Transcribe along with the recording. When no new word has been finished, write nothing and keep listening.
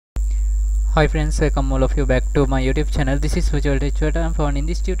Hi friends, welcome all of you back to my YouTube channel. This is Visual Teacher and in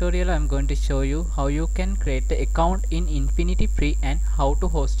this tutorial I'm going to show you how you can create the account in Infinityfree and how to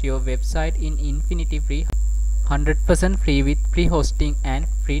host your website in Infinityfree 100% free with free hosting and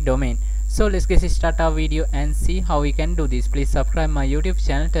free domain. So let's get start our video and see how we can do this. Please subscribe my YouTube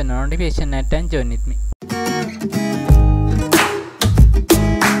channel, turn on notification and join with me.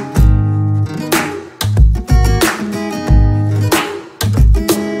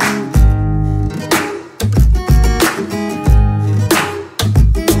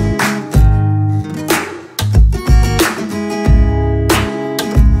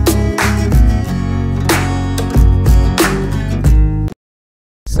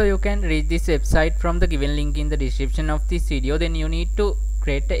 So you can reach this website from the given link in the description of this video. Then you need to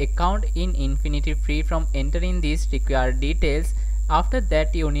create an account in Infinityfree from entering these required details. After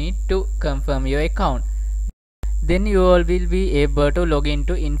that you need to confirm your account. Then you all will be able to log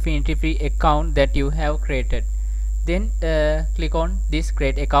into Infinityfree account that you have created. Then click on this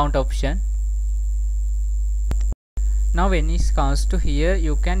create account option. Now when it comes to here,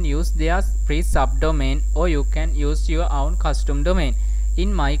 you can use their free subdomain or you can use your own custom domain.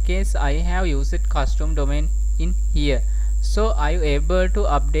 In my case, I have used custom domain in here, so I am able to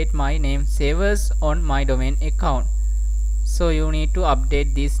update my name savers on my domain account. So you need to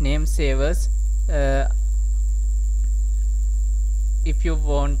update these name savers if you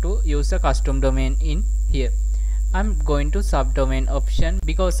want to use a custom domain in here. I'm going to subdomain option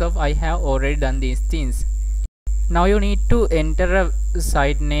because of I have already done these things. Now you need to enter a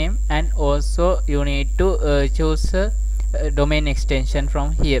site name and also you need to choose a domain extension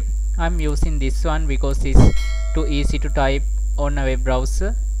from here. I'm using this one because it's too easy to type on a web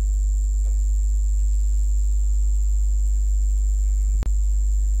browser.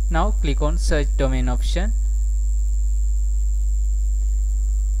 Now click on search domain option.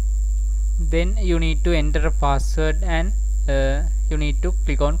 Then you need to enter a password and you need to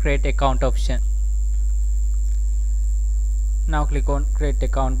click on create account option. Now click on create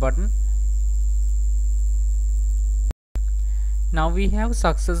account button. Now we have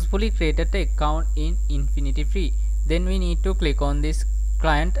successfully created the account in Infinityfree. Then we need to click on this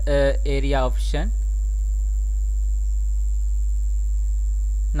client area option.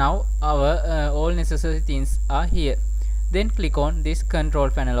 Now our all necessary things are here. Then click on this control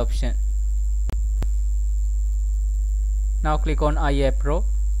panel option. Now click on I approve.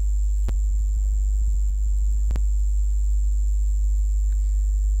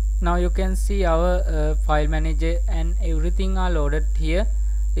 Now you can see our file manager and everything are loaded here.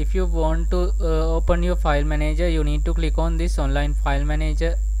 If you want to open your file manager, you need to click on this online file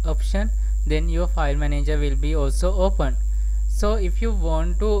manager option. Then your file manager will be also open. So if you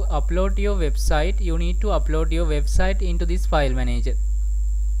want to upload your website, you need to upload your website into this file manager.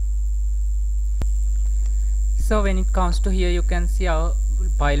 So when it comes to here, you can see our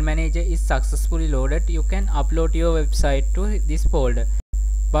file manager is successfully loaded. You can upload your website to this folder.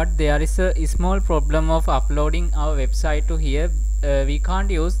 But there is a small problem of uploading our website to here. We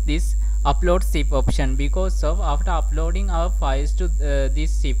can't use this upload zip option because of after uploading our files to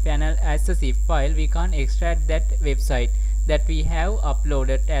this CPanel as a zip file, we can't extract that website that we have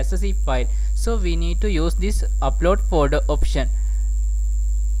uploaded as a zip file. So we need to use this upload folder option.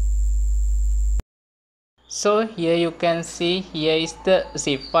 So here you can see here is the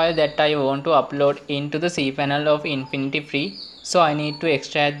zip file that I want to upload into the CPanel of Infinityfree. So I need to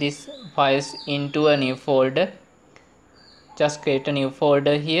extract these files into a new folder. Just create a new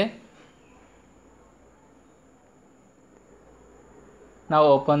folder here. Now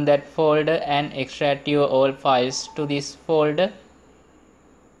open that folder and extract your all files to this folder.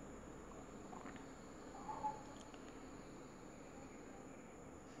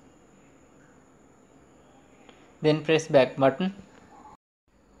 Then press back button.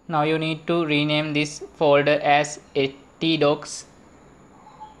 Now you need to rename this folder as htdocs.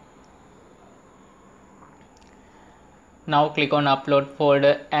 Now click on upload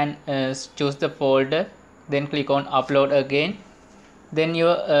folder and choose the folder. Then click on upload again. Then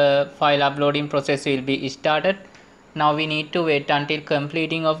your file uploading process will be started. Now we need to wait until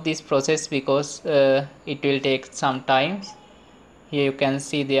completing of this process because it will take some time. Here you can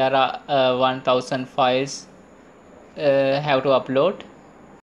see there are 1000 files have to upload.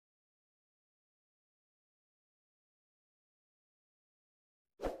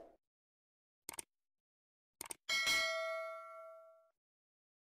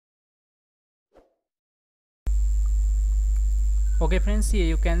 Okay friends, here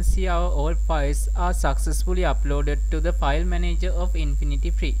you can see our all files are successfully uploaded to the file manager of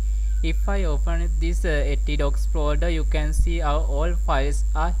Infinityfree. If I open this htdocs folder, you can see our all files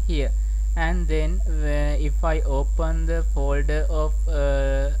are here. and then if I open the folder of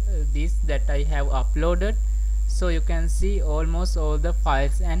this that I have uploaded, so you can see almost all the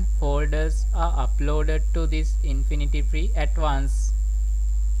files and folders are uploaded to this Infinityfree at once.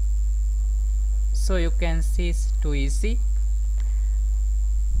 So you can see it's too easy.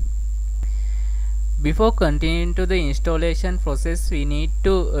 Before continuing to the installation process, we need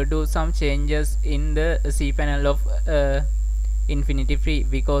to do some changes in the cPanel of Infinityfree.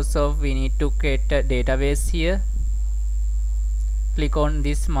 Because of we need to create a database here. Click on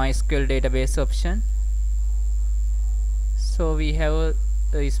this MySQL database option. So we have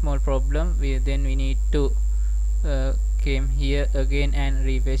a small problem. Then we need to came here again and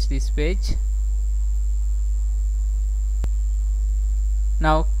refresh this page.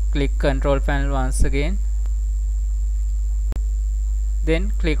 Now click control panel once again,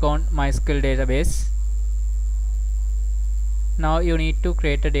 then click on MySQL database. Now you need to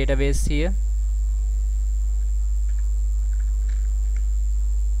create a database here.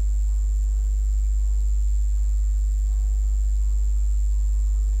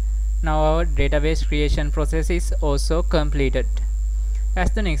 Now our database creation process is also completed.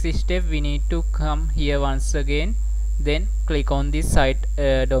 As the next step, we need to come here once again, then click on this site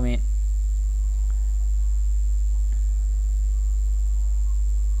domain.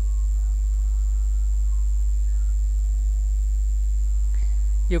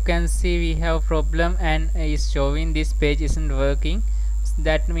 You can see we have problem and is showing this page isn't working.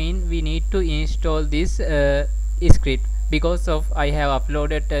 That means we need to install this script. Because of I have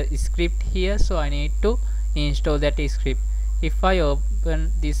uploaded a script here, so I need to install that script. If I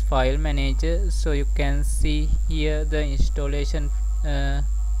open this file manager, so you can see here the installation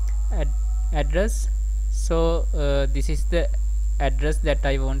address. So this is the address that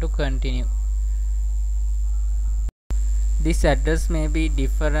I want to continue. This address may be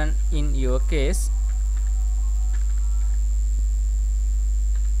different in your case.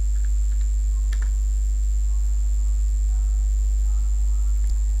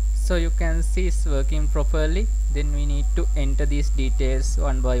 So you can see it's working properly. Then we need to enter these details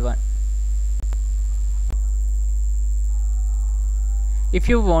one by one. If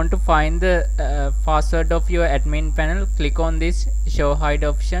you want to find the password of your admin panel, click on this show hide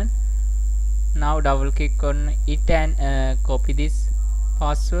option. Now double click on it and copy this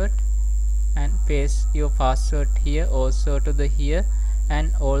password and paste your password here, also to the here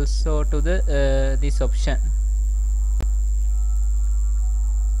and also to the this option.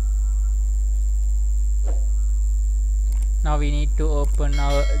 Now we need to open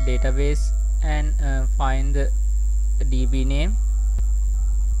our database and find the DB name.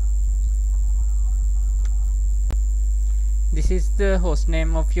 This is the host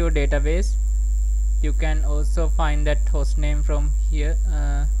name of your database. You can also find that host name from here.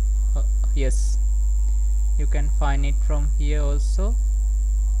 Yes, you can find it from here also.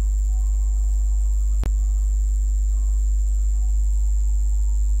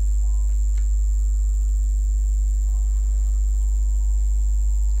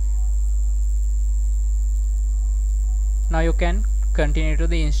 Now you can continue to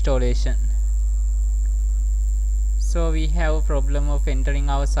the installation. So we have a problem of entering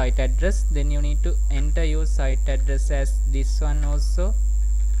our site address. Then you need to enter your site address as this one also.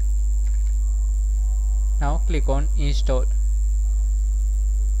 Now click on install.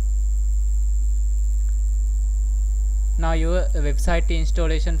 Now your website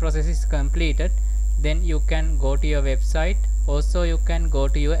installation process is completed. Then you can go to your website. Also you can go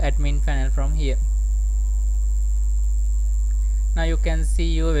to your admin panel from here. Now you can see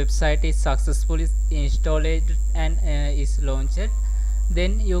your website is successfully installed and is launched.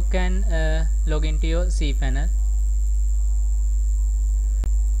 Then you can log into your cPanel.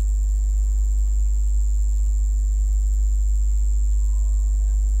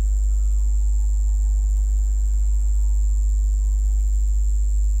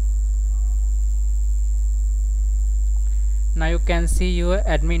 Now you can see your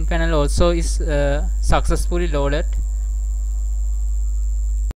admin panel also is successfully loaded.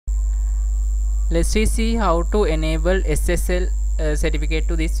 Let's see how to enable SSL certificate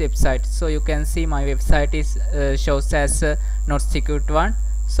to this website. So you can see my website is shows as not secured one.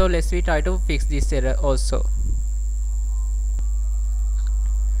 So let's try to fix this error also.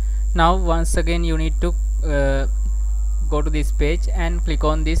 Now once again you need to go to this page and click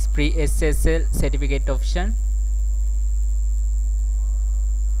on this pre-SSL certificate option.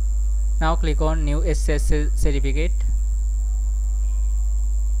 Now click on new SSL certificate.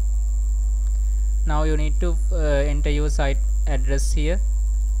 Now you need to enter your site address here.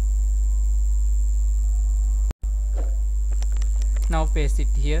 Now paste it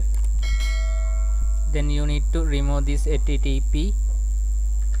here. Then you need to remove this HTTP.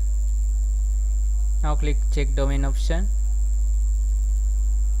 Now click check domain option.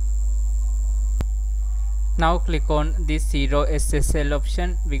 Now click on this 0 SSL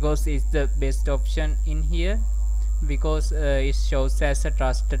option because it's the best option in here, because it shows as a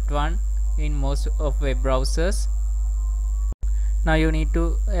trusted one in most of web browsers. Now you need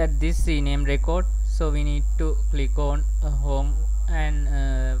to add this rename record, so we need to click on home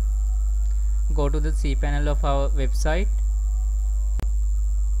and go to the CPanel of our website.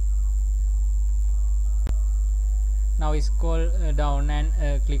 Now scroll down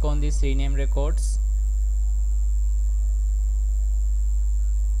and click on this rename records.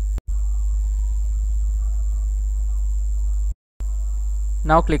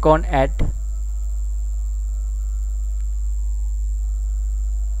 Now click on add.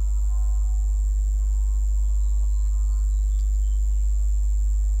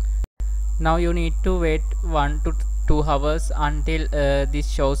 Now you need to wait 1 to 2 hours until this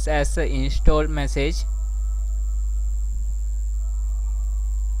shows as an install message.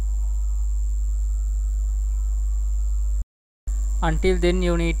 Until then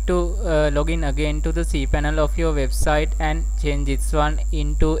you need to log in again to the cPanel of your website and change this one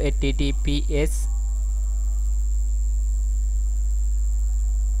into HTTPS.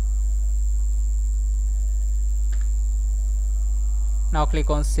 Now click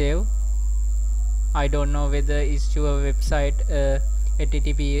on save. I don't know whether it's your website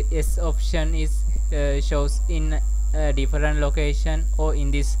HTTPS option is shows in a different location or in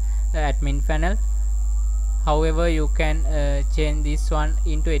this admin panel. However, you can change this one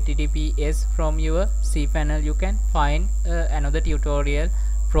into HTTPS from your cPanel. You can find another tutorial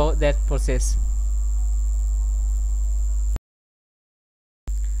for that process.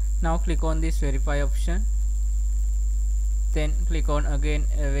 Now click on this verify option, then click on again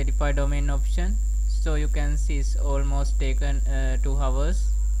verify domain option. So you can see it's almost taken 2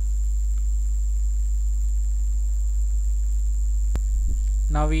 hours.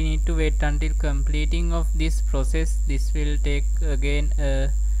 Now we need to wait until completing of this process. This will take again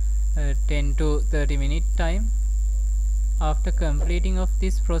 10 to 30 minute time. After completing of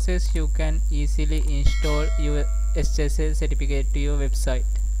this process, you can easily install your SSL certificate to your website.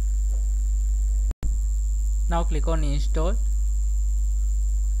 Now click on install.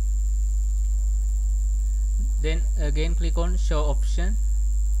 Then again click on show option.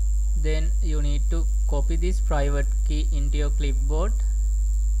 Then you need to copy this private key into your clipboard.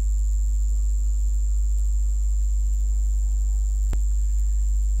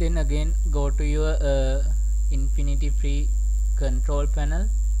 Then again go to your Infinityfree control panel.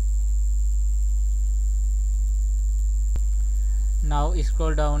 Now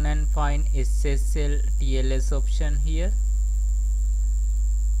scroll down and find SSL TLS option here.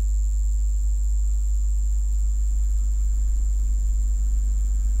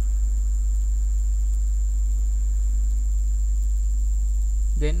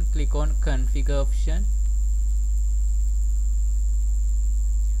 Then click on configure option.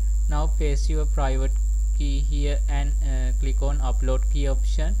 Now paste your private key here and click on upload key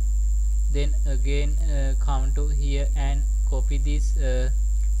option. Then again come to here and copy this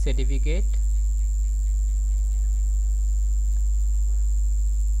certificate.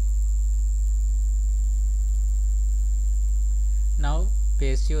 Now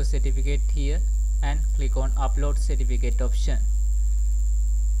paste your certificate here and click on upload certificate option.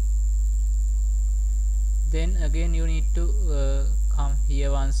 Then again you need to come here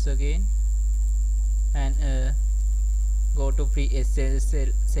once again and go to free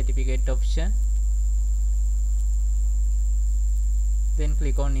SSL certificate option. Then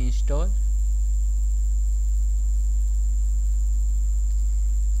click on install.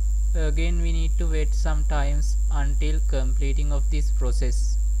 Again we need to wait some times until completing of this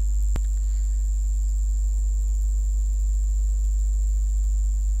process.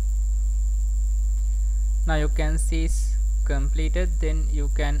 Now you can see it's completed. Then you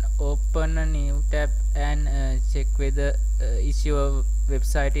can open a new tab and check whether is your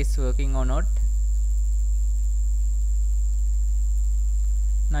website is working or not.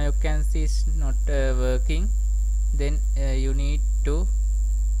 Now you can see it's not working. Then you need to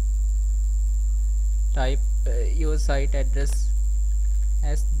type your site address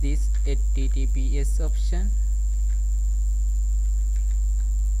as this HTTPS option.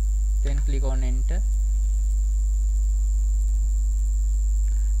 Then click on enter.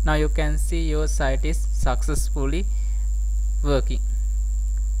 Now you can see your site is successfully working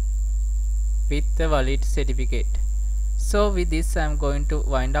with the valid certificate. So with this I am going to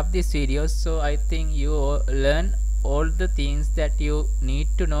wind up this video. So I think you all learn all the things that you need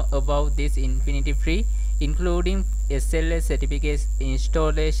to know about this Infinityfree, including SLA certificate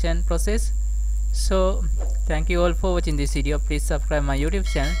installation process. So thank you all for watching this video. Please subscribe my YouTube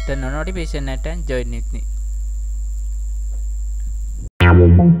channel, turn on notification and join with me.